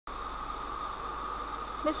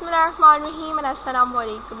Bismillahirrahmanirrahim and Assalamu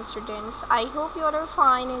alaikum students. I hope you are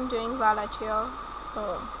fine and doing well at your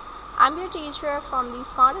home. I'm your teacher from the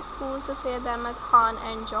Smart Schools Syed Ahmed Khan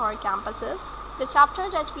and Johor campuses. The chapter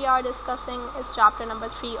that we are discussing is chapter number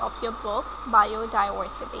 3 of your book,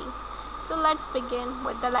 Biodiversity. So let's begin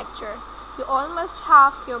with the lecture. You all must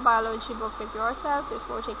have your biology book with yourself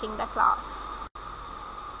before taking the class.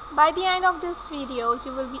 By the end of this video,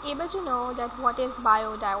 you will be able to know that what is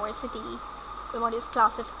biodiversity, what is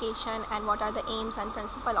classification, and what are the aims and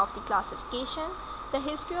principles of the classification, the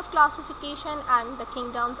history of classification, and the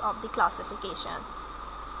kingdoms of the classification.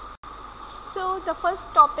 So the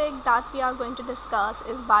first topic that we are going to discuss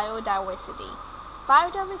is biodiversity.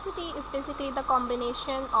 Biodiversity is basically the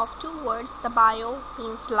combination of two words. The bio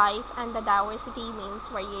means life and the diversity means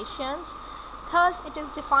variations. Thus, it is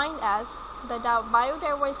defined as the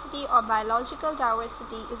biodiversity or biological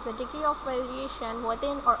diversity is the degree of variation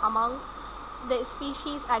within or among the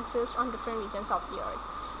species exist on different regions of the earth.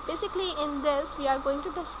 Basically, in this we are going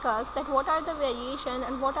to discuss that what are the variation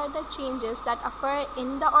and what are the changes that occur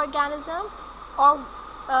in the organism or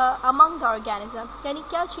among the organism. यानी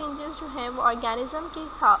क्या changes जो हैं वो organism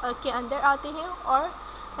के अंदर आते हैं और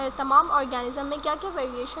तमाम organism में क्या क्या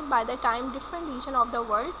variation by the time different region of the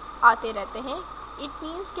world आते रहते हैं. It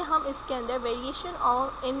means कि हम इसके अंदर variation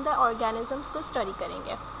और in the organisms को study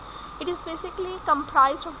करेंगे. It is basically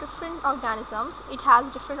comprised of different organisms. It has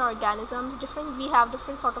different organisms, we have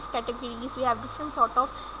different sort of categories, we have different sort of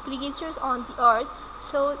creatures on the earth.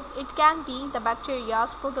 So it can be the bacteria,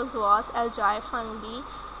 protozoas, algae, fungi,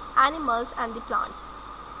 animals, and the plants.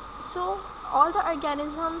 So all the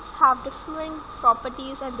organisms have different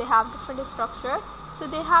properties and they have different structure, so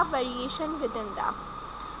they have variation within them.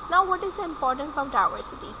 Now, what is the importance of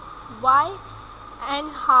diversity? Why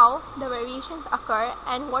and how the variations occur,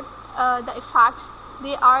 and what the effects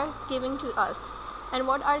they are giving to us, and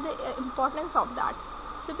what are the importance of that?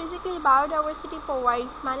 So basically, biodiversity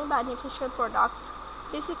provides many beneficial products.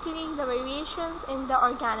 Basically, the variations in the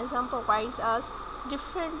organism provides us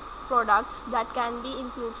different products that can be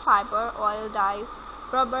include fiber, oil, dyes,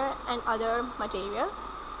 rubber, and other material.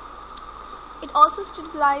 It also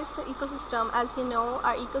stabilizes the ecosystem. As you know,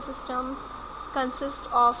 our ecosystem consists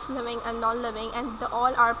of living and non-living, and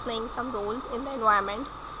all are playing some role in the environment.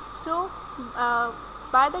 So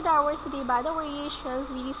by the diversity, by the variations,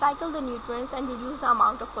 we recycle the nutrients and reduce the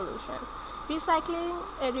amount of pollution. Recycling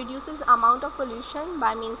reduces the amount of pollution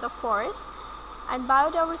by means of forests, and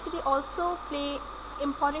biodiversity also play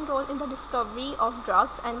important role in the discovery of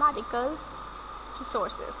drugs and medical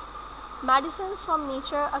resources. Medicines from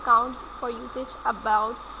nature account for usage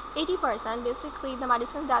about 80%. Basically, the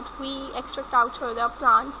medicine that we extract out through the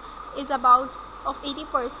plants is about of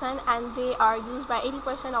 80%, and they are used by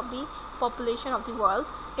 80% of the population of the world.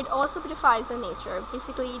 It also beautifies the nature.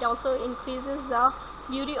 Basically, it also increases the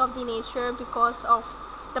beauty of the nature because of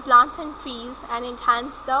the plants and trees, and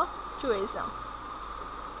enhance the tourism.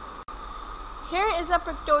 Here is a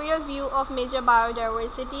pictorial view of major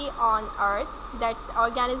biodiversity on Earth. That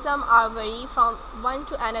organisms are vary from one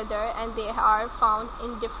to another, and they are found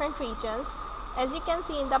in different regions. As you can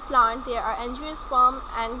see in the plant, there are angiosperm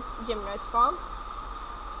and gymnosperm.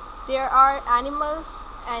 There are animals,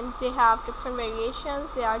 and they have different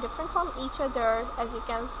variations. They are different from each other. As you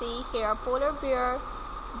can see here, polar bear,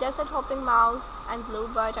 desert hopping mouse, and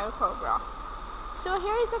bluebird or cobra. So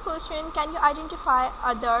here is a question: can you identify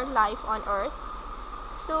other life on Earth?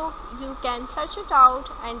 So you can search it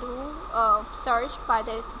out and do search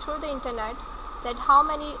through the internet that how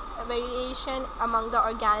many variation among the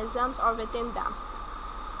organisms are within them.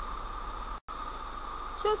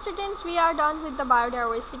 So students, we are done with the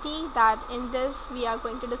biodiversity. That in this we are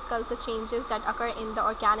going to discuss the changes that occur in the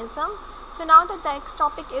organism. So now the next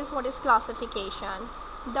topic is what is classification.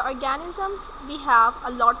 The organisms we have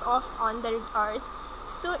a lot of on the earth,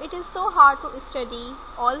 so it is so hard to study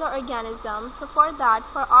all the organisms. So for that,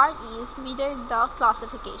 for our ease, we did the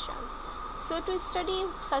classification. So to study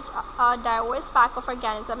such a diverse pack of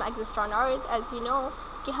organisms exist on earth, as we know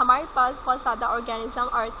कि हमारे पास बहुत ज़्यादा organism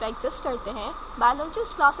अर्थ पे exist करते हैं.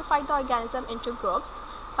 Biologist classified the organism into groups.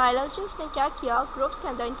 Biologist ने क्या किया, ग्रुप्स के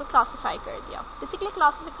अंदर इनको क्लासिफाई कर दिया. बेसिकली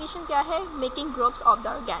क्लासिफिकेशन क्या है, making groups of the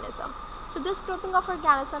organism. So this grouping of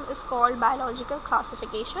organism is called biological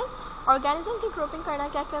classification. Organism की ग्रुपिंग करना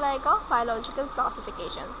क्या कहलाएगा, biological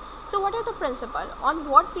classification. So what are the principles? On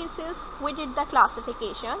what basis we did the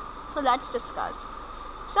classification? So let's discuss.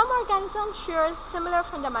 Some organisms share similar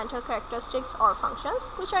fundamental characteristics or functions.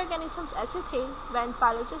 कुछ organisms ऐसे थे when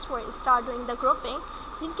biologists were start doing the grouping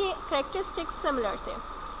जिनके characteristics similar थे.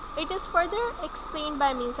 It is further explained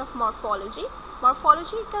by means of morphology.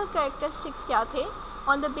 Morphological characteristics क्या थे?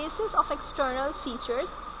 On the basis of external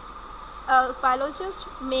features, biologists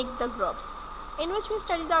make the groups, in which we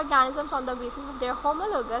study the organisms on the basis of their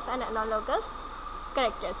homologous and analogous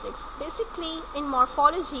characteristics. Basically, in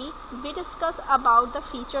morphology, we discuss about the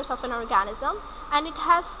features of an organism, and it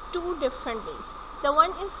has two different ways. The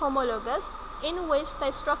one is homologous, in which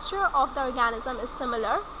the structure of the organism is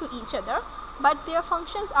similar to each other, but their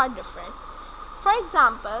functions are different. For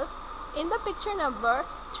example, in the picture number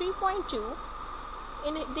 3.2,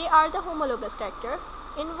 they are the homologous character,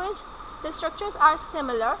 in which the structures are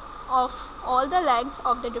similar of all the legs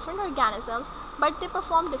of the different organisms, but they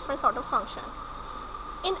perform different sort of function.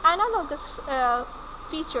 In analogous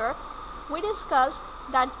feature, we discuss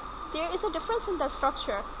that there is a difference in the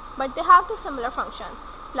structure, but they have the similar function.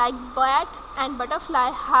 Like bat and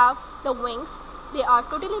butterfly have the wings. They are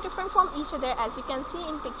totally different from each other, as you can see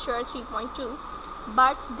in picture 3.2,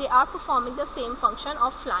 but they are performing the same function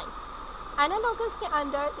of flying. Analogous के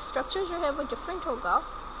अंदर structure जो है वो different होगा,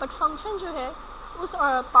 but function जो है उस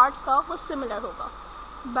part का वो similar होगा.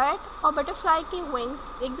 बैट और बटरफ्लाई की विंग्स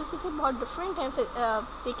एक दूसरे से बहुत डिफरेंट हैं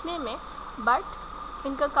देखने में, बट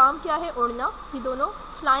इनका काम क्या है? उड़ना. ये दोनों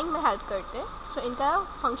फ्लाइंग में हेल्प करते हैं, सो इनका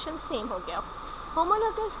फंक्शन सेम हो गया.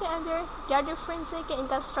 होमोलोगस के अंदर क्या डिफरेंस है कि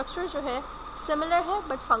इनका स्ट्रक्चर जो है सिमिलर है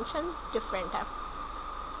बट फंक्शन डिफरेंट है.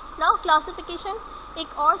 नाउ क्लासिफिकेशन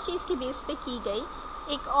एक और चीज़ की बेस पे की गई,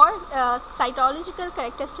 एक और साइटोलॉजिकल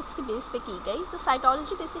कैरेक्टरिस्टिक्स की बेस पे की गई. तो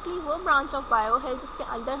साइटोलॉजी बेसिकली वो ब्रांच ऑफ बायो है जिसके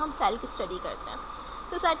अंदर हम सेल की स्टडी करते हैं.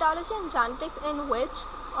 So cytology and genetics, in which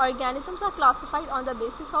organisms are classified on the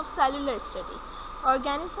basis of cellular study.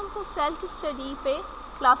 Organism को सेल की स्टडी पे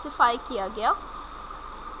क्लासीफाई किया गया,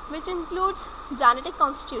 which includes genetic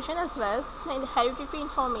constitution as well. इसमें hereditary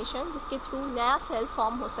information जिसके थ्रू नया सेल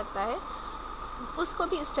फॉर्म हो सकता है, उसको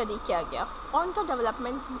भी स्टडी किया गया, और उनका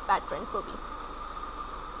डेवलपमेंट पैटर्न को भी.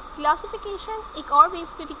 क्लासिफिकेशन एक और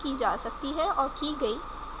बेस पे भी की जा सकती है और की गई,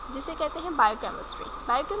 जिसे कहते हैं biochemistry.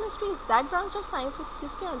 Biochemistry is that branch of sciences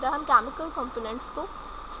जिसके अंदर हम केमिकल कंपोनेंट्स को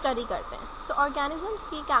स्टडी करते हैं. सो ऑर्गेनिजम्स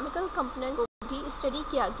की केमिकल कंपोनेंट को भी स्टडी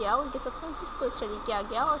किया गया, उनके सब्सटेंसेस को स्टडी किया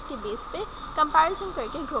गया, और उसके बेस पे कंपैरिजन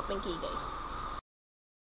करके ग्रुपिंग की गई.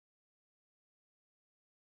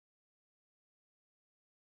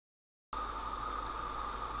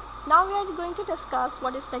 Now we are going to discuss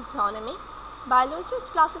what is taxonomy.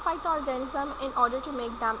 Biologists classified the organism in order to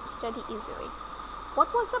make them study easily.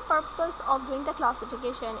 What was the purpose of doing the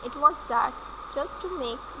classification? It was that just to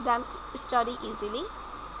make them study easily,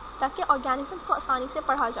 ताकि organism को आसानी से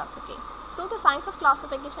पढ़ा जा सके. So the science of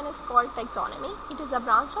classification is called taxonomy. It is a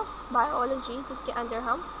branch of biology जिसके अंदर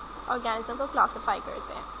हम organism को classify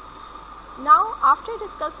करते हैं. Now, after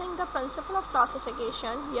discussing the principle of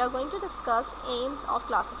classification, we are going to discuss aims of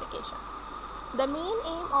classification. The main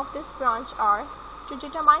aim of this branch are to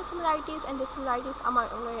determine similarities and dissimilarities among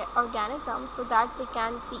organisms so that they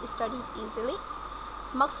can be studied easily.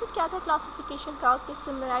 मकसद क्या था classification का? कि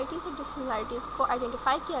similarities और dissimilarities को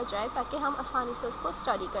identify किया जाए ताकि हम आसानी से उसको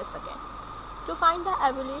स्टडी कर सकें. To find the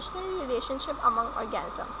evolutionary relationship among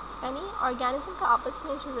organism, यानी ऑर्गेनिज्म का आपस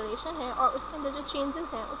में जो रिलेशन है और उसके अंदर जो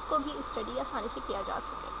चेंजेस हैं उसको भी स्टडी आसानी से किया जा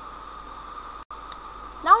सके.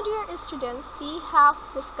 Now dear students, we have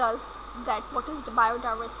discussed that what is the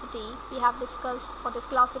biodiversity, we have discussed what is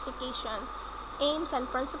classification, aims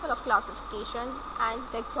and principle of classification, and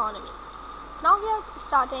taxonomy. Now we are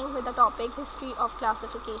starting with the topic history of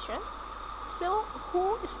classification. So who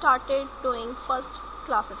started doing first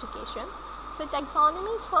classification? So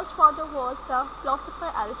taxonomy's first father was the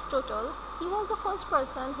philosopher Aristotle. He was the first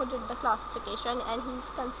person who did the classification, and he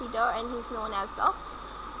is considered and he is known as the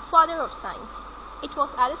father of science. It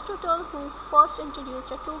was Aristotle who first introduced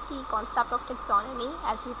the two key concept of taxonomy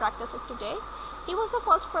as we practice it today. He was the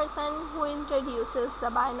first person who introduces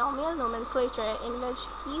the binomial nomenclature, in which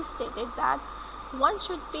he stated that one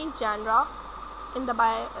should be genera in the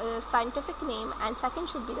scientific name and second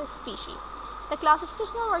should be the species. The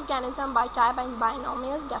classification of organism by type and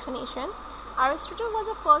binomial definition. Aristotle was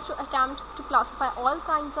the first to attempt to classify all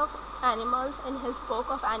kinds of animals in his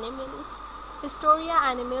book of Animals, Historia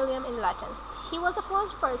Animalium in Latin. He was the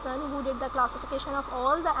first person who did the classification of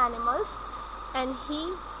all the animals, and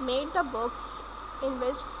he made the book in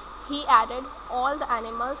which he added all the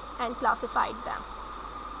animals and classified them.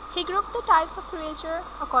 He grouped the types of creature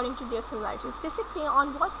according to their similarities. Basically,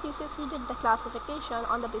 on what basis he did the classification?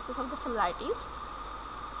 On the basis of the similarities.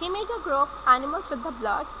 He made a group animals with the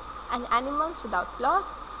blood and animals without blood,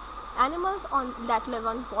 animals that live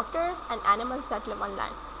on water and animals that live on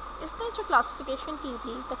land. इसने जो classification की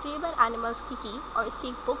थी तकरीबन animals की और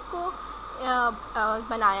इसकी book को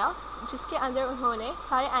बनाया जिसके अंदर उन्होंने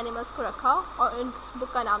सारे एनिमल्स को रखा और इस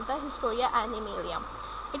बुक का नाम था Historia एनिमलियम।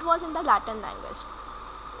 It was in the Latin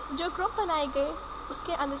language. जो ग्रुप बनाए गए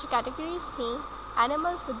उसके अंदर जो कैटेगरीज थी,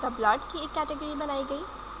 एनिमल्स विद द ब्लड की एक कैटेगरी बनाई गई,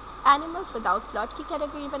 एनिमल्स विदाउट ब्लड की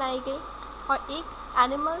कैटेगरी बनाई गई, और एक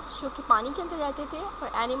एनिमल्स जो कि पानी के अंदर रहते थे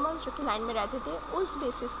और एनिमल्स जो कि लैंड में रहते थे। उस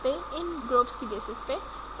बेसिस पे, इन ग्रुप्स की बेसिस पे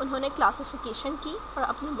उन्होंने क्लासिफिकेशन की और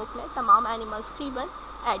अपनी बुक में तमाम एनिमल्स तकरीबन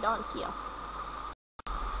एड ऑन किया।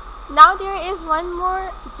 Now there is one more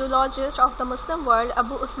zoologist of the Muslim world,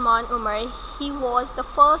 Abu Usman Umar. He was the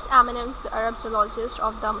first eminent Arab zoologist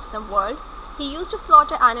of the Muslim world. He used to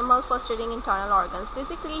slaughter animals for studying internal organs.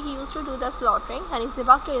 Basically, he used to do the slaughtering, यानी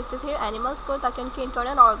ज़िबा करते थे animals को ताकि उनके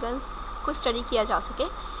internal organs को study किया जा सके.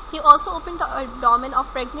 He also opened the abdomen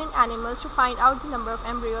of pregnant animals to find out the number of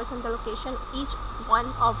embryos and the location each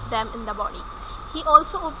one of them in the body. He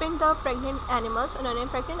also opened the pregnant animals. उन्होंने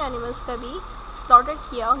pregnant animals का भी slaughter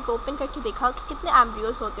किया, उनको open करके देखा कि कितने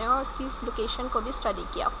embryos होते हैं और उसकी लोकेशन को भी स्टडी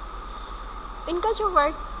किया। इनका जो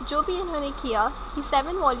वर्क जो भी इन्होंने किया ये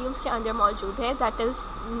 7 वॉल्यूम्स के अंदर मौजूद है, दैट इज़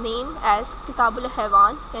नेम एज किताबुल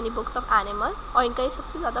हैवान यानी बुक्स ऑफ एनिमल। और इनका ये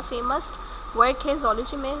सबसे ज़्यादा फेमस वर्क है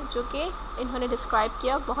जोलॉजी में, जो कि इन्होंने डिस्क्राइब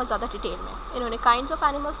किया बहुत ज़्यादा डिटेल में। इन्होंने काइंड्स ऑफ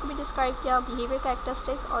एनिमल्स को भी डिस्क्राइब किया, बिहेवियर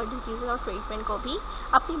कैरेक्टरिस्टिक्स और डिजीज़ और ट्रीटमेंट को भी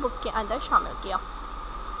अपनी बुक के अंदर शामिल किया।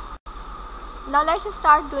 Now let's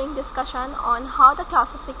start doing discussion on how the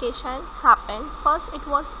classification happened. First, it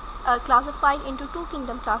was classified into 2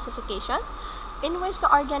 kingdom classification, in which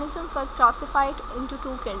the organisms were classified into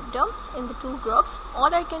 2 kingdoms, in the 2 groups.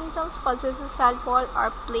 All organisms possess a cell wall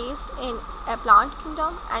are placed in a plant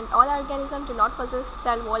kingdom, and all organisms do not possess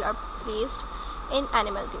cell wall are placed in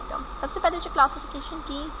animal kingdom. सबसे पहले जो classification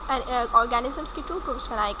की organisms की 2 groups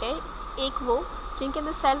बनाए गए, एक वो जिनके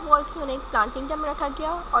अंदर सेल वॉल थी उन्हें प्लांट किंगडम में रखा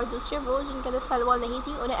गया, और दूसरे वो जिनके अंदर सेल वॉल नहीं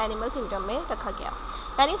थी उन्हें एनिमल किंगडम में रखा गया।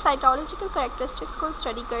 यानी साइटोलॉजिकल कैरेक्टरिस्टिक्स को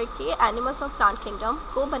स्टडी करके एनिमल्स और प्लांट किंगडम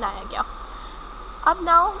को बनाया गया। अब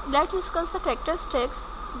now let's discuss the characteristics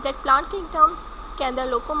that plant kingdoms के अंदर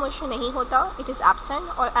लोकोमोशन नहीं होता, इट इज़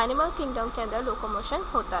एब्सेंट, और एनिमल किंगडम के अंदर लोकोमोशन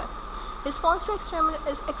होता है। Response to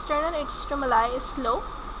external stimuli is slow.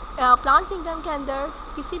 Plant kingdom के अंदर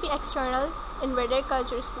किसी भी एक्सटर्नल इन्वेडर का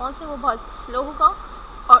जो रिस्पॉन्स है वो बहुत स्लो होगा,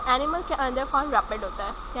 और एनिमल के अंदर फ़ौरन रैपिड होता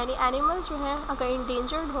है। यानी एनिमल्स जो हैं अगर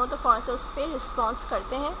इंडेंजर्ड हो तो फ़ौरन से उस पर रिस्पॉन्स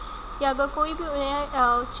करते हैं, या अगर कोई भी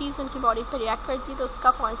उन्हें चीज़ उनकी बॉडी पर रिएक्ट करती है तो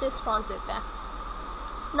उसका फ़ौरन से रिस्पॉन्स देता है।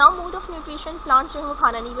 Now mode of nutrition, plants जो है वो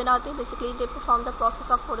खाना नहीं बनाते, basically they perform the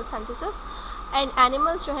process of photosynthesis, and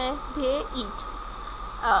animals जो हैं दे ईट।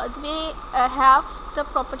 They have the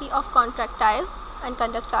property of contractile and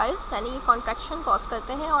कंडक्टाइल, यानी ये कॉन्ट्रैक्शन कॉज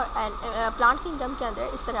करते हैं, और प्लांट किंगडम के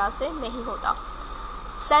अंदर इस तरह से नहीं होता।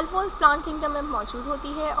 सेल वॉल प्लांट किंगडम में मौजूद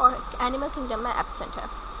होती है और एनिमल किंगडम में एब्सेंट है।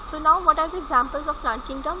 So now what are the examples of plant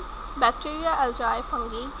kingdom? Bacteria, algae,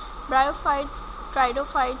 fungi, bryophytes,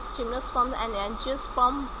 ट्राइडोफाइट्स, gymnosperm and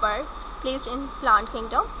angiosperm were placed in plant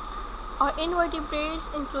kingdom, और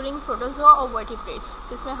इनवर्टिब्रेट्स इंक्लूडिंग प्रोटोजोआ और vertebrates,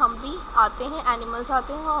 जिसमें हम भी आते हैं, एनिमल्स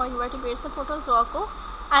आते हैं, और इनवर्टिब्रेट्स और प्रोटोजोआ को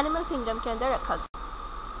एनिमल किंगडम के अंदर रखा गया।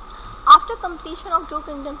 After completion of 2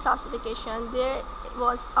 kingdom classification, there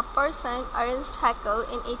was a person, Ernst Haeckel,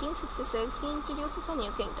 in 1866. He introduces a new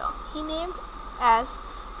kingdom. He named as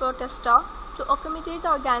Protista to accommodate the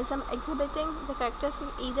organism exhibiting the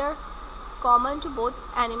characteristic either common to both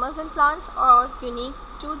animals and plants or unique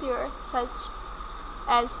to their, such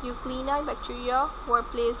as Euglena bacteria were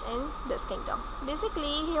placed in this kingdom.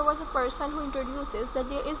 Basically, here was a person who introduces that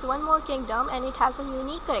there is one more kingdom and it has a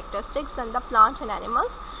unique characteristics than the plant and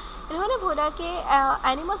animals. इन्होंने बोला कि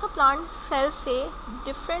animals और plant cell से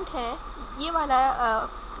different है ये वाला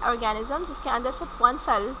organism जिसके अंदर सिर्फ 1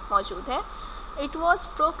 सेल मौजूद है। It was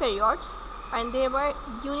prokaryotes and they were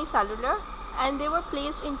unicellular and they were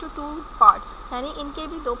placed into 2 parts, यानी इनके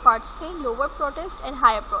भी 2 पार्ट्स थे, lower protist and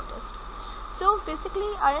higher protist. So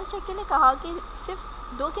basically Ernest Hückel ने कहा कि सिर्फ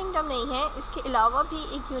 2 किंगडम नहीं है, इसके अलावा भी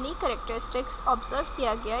एक यूनिक कैरेक्टरिस्टिक्स ऑब्जर्व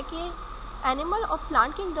किया गया कि एनिमल और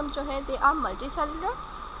प्लांट किंगडम जो है दे आर मल्टी सेलुलर,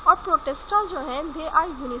 और प्रोटिस्टा जो हैं they are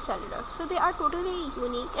unicellular. So they are totally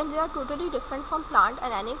unique and they are totally different from plant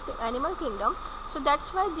and animal kingdom. So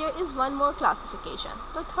that's why there is 1 more classification.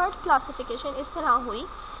 तो 3rd classification इस तरह हुई,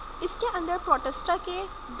 इसके अंदर protista के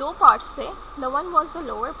 2 पार्ट्स थे, the one was the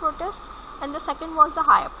lower protist and the second was the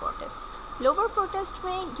higher protist. Lower protist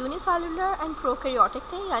में unicellular and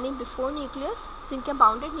prokaryotic थे, यानी बिफोर न्यूक्लियस, जिनके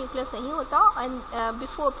बाउंडेड न्यूक्लियस नहीं होता, एंड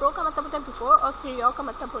बिफोर, प्रो का मतलब होता है बिफोर और कैरियो का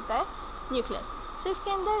मतलब होता है न्यूक्लियस। सो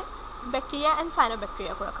इसके अंदर बैक्टीरिया एंड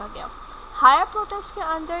साइनोबैक्टीरिया को रखा गया। हायर प्रोटिस्ट के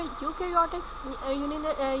अंदर यूकैरियोटिक्स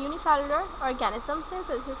यूनिसेलुलर ऑर्गेनिजम्स हैं,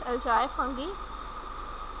 such as algae, fungi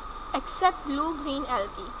accept blue green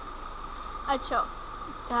algae. अच्छा,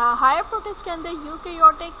 हायर प्रोटिस्ट के अंदर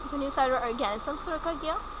यूकैरियोटिक यूनिसेलुलर ऑर्गेनिजम्स को रखा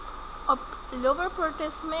गया और लोअर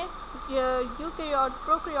प्रोटिस्ट में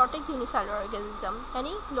प्रोकैरियोटिक यूनिसेलुलर ऑर्गेनिज्म,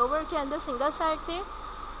 यानी लोअर के अंदर सिंगल सेल थे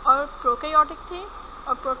और प्रोकैरियोटिक थे,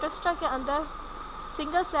 और प्रोटिस्टा के अंदर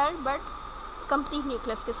single cell but complete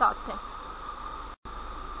nucleus के साथ थे।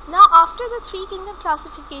 Now after the three kingdom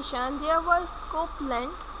classification, there was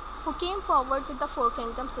Copeland who came forward with the four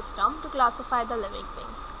kingdom system to classify the living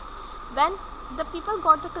beings. When the people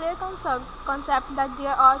got the clear concept that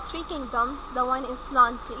there are three kingdoms, the one is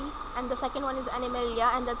Lanti and the second one is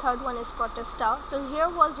Animalia and the third one is Protista. So here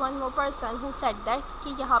was one more person who said that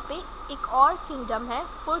कि यहाँ पे एक और kingdom है,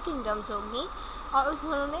 four kingdoms होंगी, और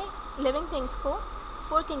उन्होंने living things को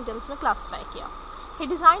four kingdoms में classify किया. He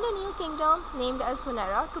designed a new kingdom named as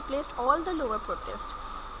Monera to place all the lower protists.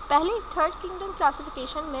 पहले थर्ड किंगडम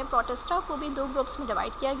क्लासिफिकेशन में प्रोटिस्टा को भी दो ग्रुप्स में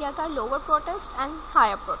डिवाइड किया गया था, lower protist and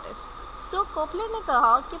higher protist. सो कोपलर ने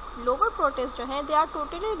कहा कि लोअर प्रोटिस्ट जो हैं दे आर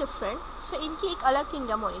टोटली डिफरेंट, सो इनकी एक अलग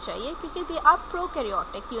किंगडम होनी चाहिए क्योंकि they are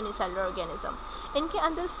prokaryotic unicellular organism. इनके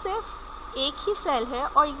अंदर सिर्फ एक ही सेल है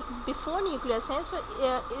और बिफोर न्यूक्लियस है, so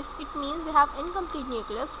it means they have incomplete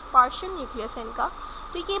nucleus, partial nucleus है इनका,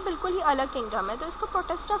 तो ये बिल्कुल ही अलग किंगडम है, तो इसको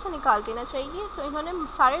प्रोटिस्टा से निकाल देना चाहिए. तो इन्होंने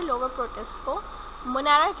सारे लोअर प्रोटिस्ट को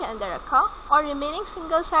मोनेरा के अंदर रखा और remaining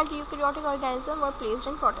single celled eukaryotic organism were placed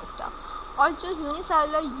in protista. और जो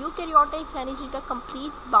यूनिसेलुलर यूकैरियोटिक यानी जिनका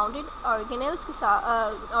कंप्लीट बाउंडेड ऑर्गेनेल्स के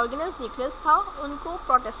साथ ऑर्गेनेल्स न्यूक्लियस था, उनको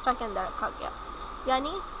प्रोटिस्टा के अंदर रखा गया.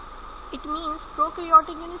 यानी it means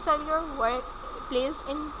prokaryotic unicellular were placed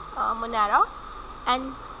in Monera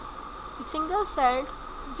and single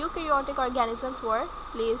celled eukaryotic organisms were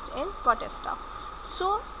placed in protista.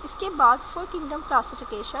 सो इसके बाद फोर किंगडम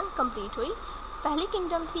क्लासिफिकेशन कंप्लीट हुई. पहली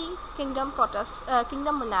किंगडम थी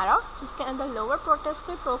किंगडम मोनेरा, जिसके अंदर लोअर प्रोटिस्ट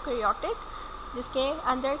थे प्रोकैरियोटिक, जिसके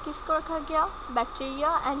अंदर किसको रखा गया,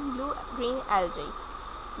 bacteria and blue green algae.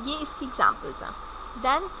 ये इसकी एग्जांपल्स हैं.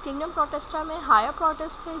 देन किंगडम प्रोटिस्टा में हायर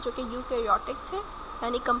प्रोटिस्ट थे जो कि यूकैरियोटिक थे,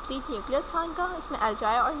 यानी कंप्लीट न्यूक्लियस था इनका, इसमें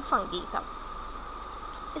एल्जाई और फंगी था.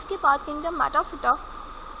 इसके बाद kingdom मेटाफिटा.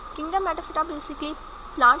 Kingdom मेटाफिटा basically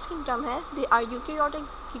plants kingdom है. दे आर यूकैरियोटिक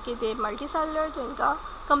क्योंकि दे मल्टीसेलुलर, जो इनका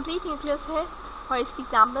कंप्लीट न्यूक्लियस है, और इसकी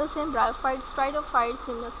एग्जाम्पल्स हैं bryophytes, स्ट्राइडोफाइट्स,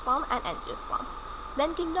 gymnosperm and angiosperm.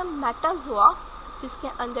 Then kingdom Metazoa, जिसके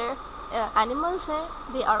अंदर एनिमल्स हैं,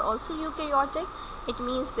 they are also eukaryotic. It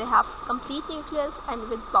means they have complete nucleus and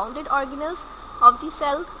with bounded organelles of the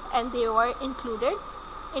cell and they were included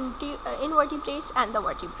in invertebrates and the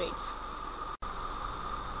vertebrates.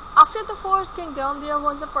 After the fourth kingdom, there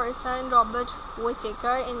was a person, Robert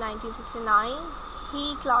Whittaker, in 1969.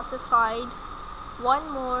 He classified one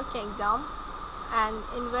more kingdom,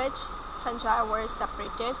 and in which fungi were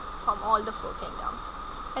separated from all the four kingdoms.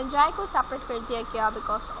 Fungi को separate कर दिया गया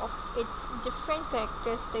because of its different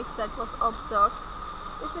characteristics that was observed.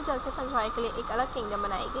 इस वजह से fungi के लिए एक अलग kingdom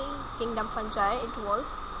बनाई गई, kingdom fungi. It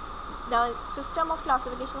was the system of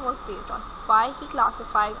classification was based on why he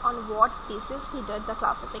classified, on what basis he did the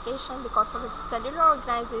classification, because of its cellular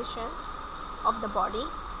organization of the body.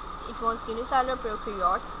 It was unicellular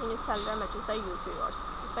prokaryotes, unicellular multicellular eukaryotes.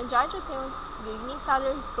 Fungi जो थे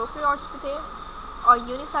unicellular prokaryotes भी थे और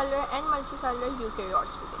unicellular and multicellular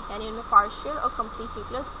eukaryotes भी थे, यानी उनमें partial और complete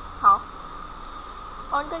nucleus था.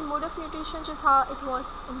 और उनका mode of nutrition जो था, it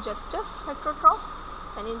was ingestive heterotrophs,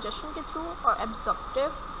 यानी ingestion के through, और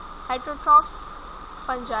absorptive heterotrophs.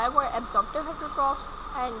 Fungi were absorptive heterotrophs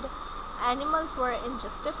and animals were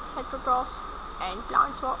ingestive heterotrophs and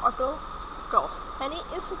plants were autotrophs. यानी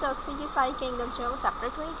इस वजह से ये सारी किंगडम्स जो है वो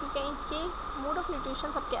सेपरेट हुई क्योंकि इनके मोड ऑफ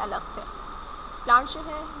न्यूट्रिशन सबके अलग थे. प्लांट्स जो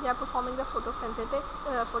हैं they are performing the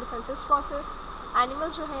photosynthesis process.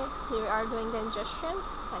 Animals जो हैं they are doing the injection,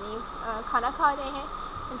 यानी खाना खा रहे हैं.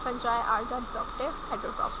 And fungi are the absorptive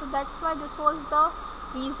heterotrophs. So that's why this was the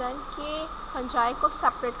reason कि फंजाई को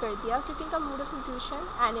सेपरेट कर दिया क्योंकि इनका मोड ऑफ न्यूट्रिशन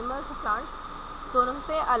एनिमल्स और प्लांट्स दोनों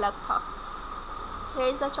से अलग था. Here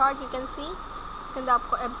is the chart, you can see. इसके अंदर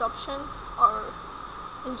आपको एब्जॉर्प्शन और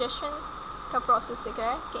इंजेक्शन का प्रोसेस दिख रहा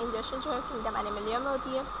है कि इंजेक्शन जो है किंगडम एनिमलिया में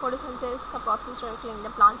होती है, फोटोसिंथेसिस का प्रोसेस जो है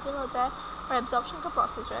किंगडम प्लांट्स में होता है, और एब्जॉर्प्शन का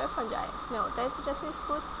प्रोसेस जो है फंजाई में होता है. इस वजह से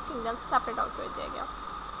इसको इस किंगडम से सेपरेट आउट कर दिया गया.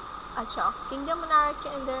 अच्छा, किंगडम मोनेरा के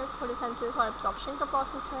अंदर फोटोसिंथेसिस और एब्जॉर्प्शन का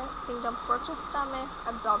प्रोसेस है. किंगडम प्रोटिस्टा में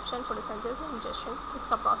एब्जॉर्प्शन, फोटोसिंथेसिस, इंजेक्शन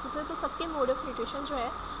इसका प्रोसेस है. तो सबके मोड ऑफ न्यूट्रिशन जो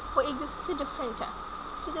है वो एक दूसरे से डिफरेंट है.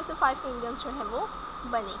 इस वजह से 5 किंगडम्स जो है वो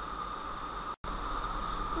बनी.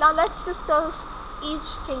 Now let's discuss each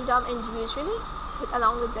kingdom individually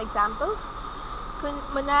along with the examples.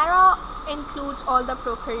 Monera includes all the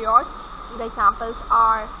prokaryotes. The examples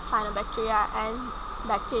are cyanobacteria and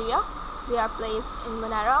bacteria. They are placed in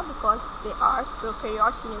Monera because they are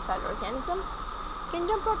prokaryotes unicellular organism.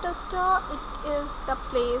 Kingdom Protista, it is the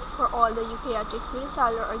place for all the eukaryotic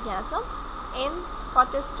unicellular organism. In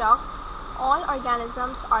Protista, all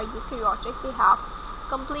organisms are eukaryotic. They have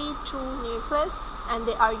complete true nucleus and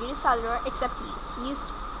they are unicellular except yeast.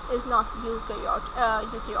 Yeast is not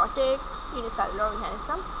eukaryotic unicellular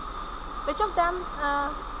organism. Which of them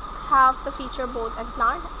have the feature both and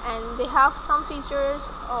plant, and they have some features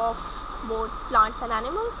of both plants and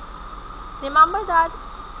animals. Remember that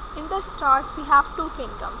in the start we have two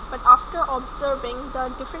kingdoms, but after observing the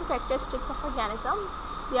different characteristics of organism,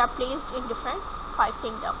 they are placed in different 5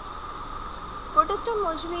 kingdoms. Protista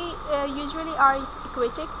usually are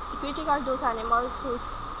aquatic. Aquatic are those animals who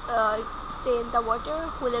stay in the water,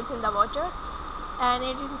 who lives in the water, and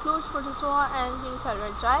it includes protozoa and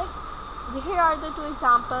unicellular algae. Here are the 2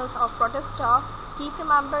 examples of Protista. Keep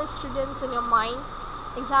remember, students, in your mind.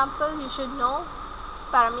 Example you should know: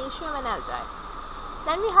 Paramecium and algae.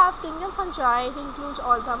 Then we have kingdom fungi. It includes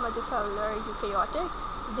all the multicellular eukaryotic.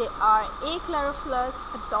 They are achlorophyllous,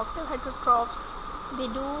 absorptive heterotrophs. They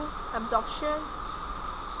do absorption.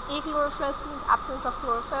 Achlorophyllous means absence of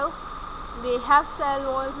chlorophyll. They have cell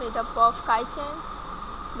wall made up of chitin.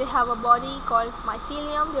 They have a body called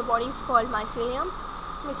mycelium. Their body is called mycelium,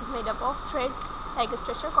 which is made up of thread like a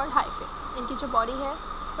structure called hyphae. इनकी जो body है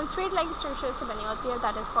वो thread like structure से बनी होती है,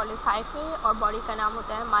 that is called as hyphae, और body का नाम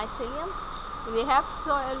होता है mycelium. They have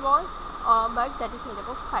cell wall, but that is made up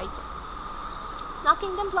of chitin. Now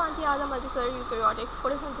kingdom Plantae are the multicellular eukaryotic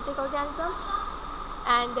photosynthetic organisms,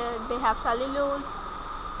 and they have cellulose.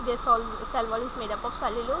 Their cell wall is made up of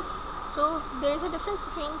cellulose. So there is a difference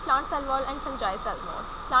between plant cell wall and fungi cell wall.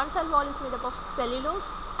 Plant cell wall is made up of cellulose,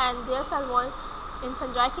 and their cell wall in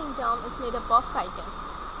fungi kingdom is made up of chitin.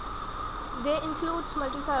 They include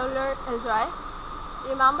multicellular algae.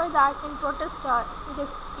 Remember that in Protista it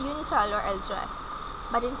is unicellular algae,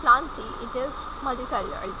 but in Plantae it is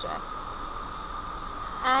multicellular algae.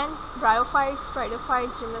 And bryophytes,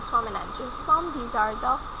 stridophytes, gymnosperm and angiosperm, these are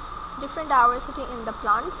the different diversity in the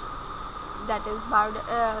plants, that is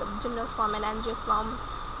gymnosperm and angiosperm,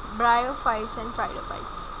 bryophytes and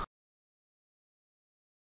stridophytes.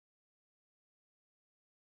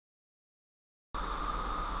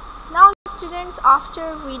 Now students,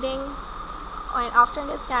 after reading and after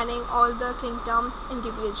understanding all the kingdoms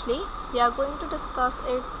individually, we are going to discuss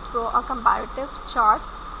it through a comparative chart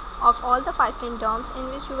of all the 5 kingdoms, in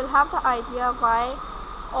which we will have the idea why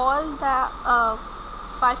all the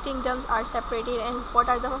 5 kingdoms are separated and what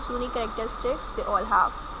are the unique characteristics they all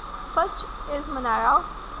have. First is Monera.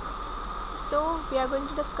 So we are going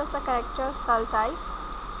to discuss the character cell type.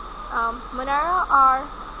 Monera are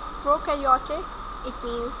prokaryotic. It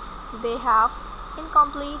means they have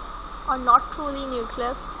incomplete or not truly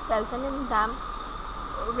nucleus present in them.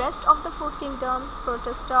 Rest of the 4 kingdoms,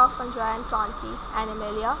 Protista, fungi and Plantae,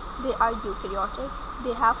 Animalia, they are eukaryotic.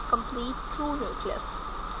 They have complete true nucleus.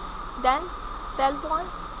 Then cell wall.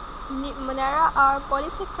 Monera are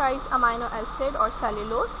polysaccharides, amino acid or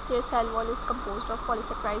cellulose. Their cell wall is composed of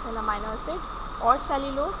polysaccharides and amino acid or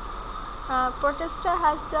cellulose. Protista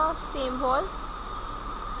has the same wall,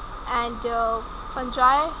 and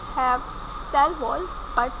fungi have cell wall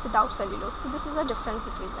but without cellulose. So this is a difference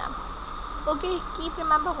between them. Okay, keep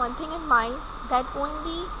remember one thing in mind, that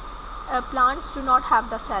only plants do not have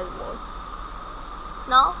the cell wall.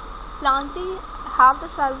 Now Plantae have the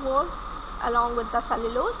cell wall along with the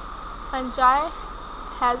cellulose. Fungi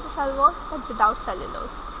has the cell wall but without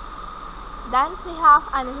cellulose. Then we have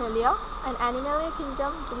Animalia, and Animalia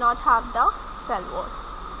kingdom do not have the cell wall.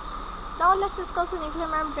 Now let's discuss the nuclear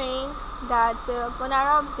membrane. That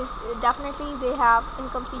Monera, definitely they have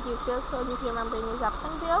incomplete nucleus, so nuclear membrane is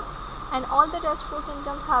absent there, and all the rest 4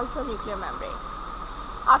 kingdoms has the nuclear membrane.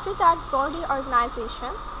 After that, body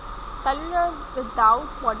organization. Cellular without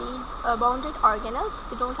bounded organelles.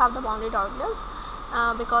 They don't have the bounded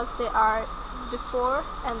organelles because they are before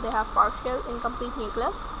and they have partial incomplete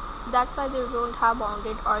nucleus. That's why they don't have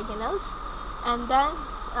bounded organelles. And then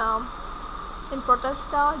in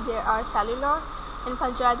Protista they are cellular. In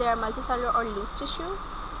fungi they are multicellular or loose tissue.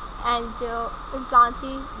 And in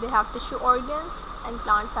Plantae they have tissue organs, and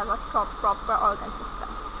plants have a proper organ system.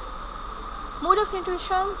 Mode of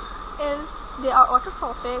nutrition is they are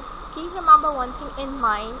autotrophic. Keep remember one thing in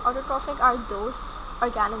mind, autotrophic are those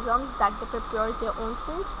organisms that they prepare their own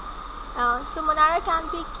food. So Monera can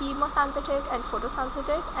be chemosynthetic and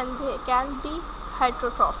photosynthetic, and they can be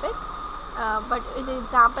heterotrophic, but the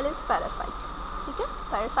example is parasite. Okay?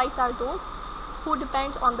 Parasites are those who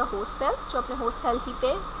depends on the host cell, जो अपने host cell ही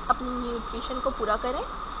पे अपनी nutrition को पूरा करें,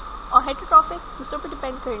 और हेटेरोट्रॉफिक्स दूसरों पर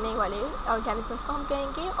डिपेंड करने वाले ऑर्गेनिजम्स को हम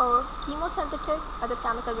कहेंगे, और कीमोसिंथेटिक मतलब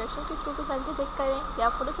केमिकल रिएक्शन के थ्रू को सिंथेटिक करें या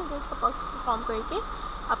फोटोसिंथेसिस का प्रोसेस परफॉर्म करके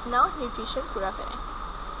अपना न्यूट्रिशन पूरा करें.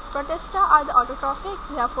 Protista are the autotrophic,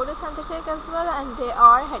 they are photosynthetic as well, and they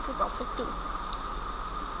are heterotrophic too.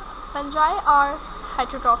 Fungi are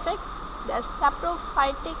heterotrophic, they are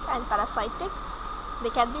saprophytic and parasitic. They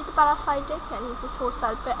can be parasitic यानी जिस host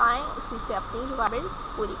cell पे आए उसी से अपनी रिक्वायरमेंट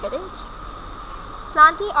पूरी करें.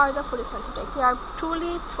 Plantae are the photosynthetic, they are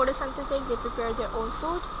truly photosynthetic, they prepare their own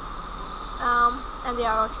food, and they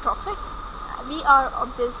are autotrophic. We are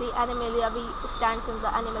obviously Animalia, we stand in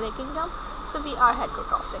the Animalia kingdom, so we are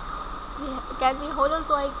heterotrophic. We can be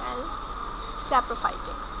holozoic and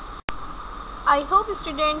saprophytic. I hope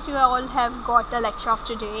students you all have got the lecture of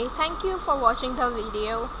today. Thank you for watching the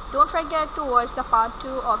video. Don't forget to watch the part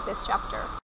 2 of this chapter.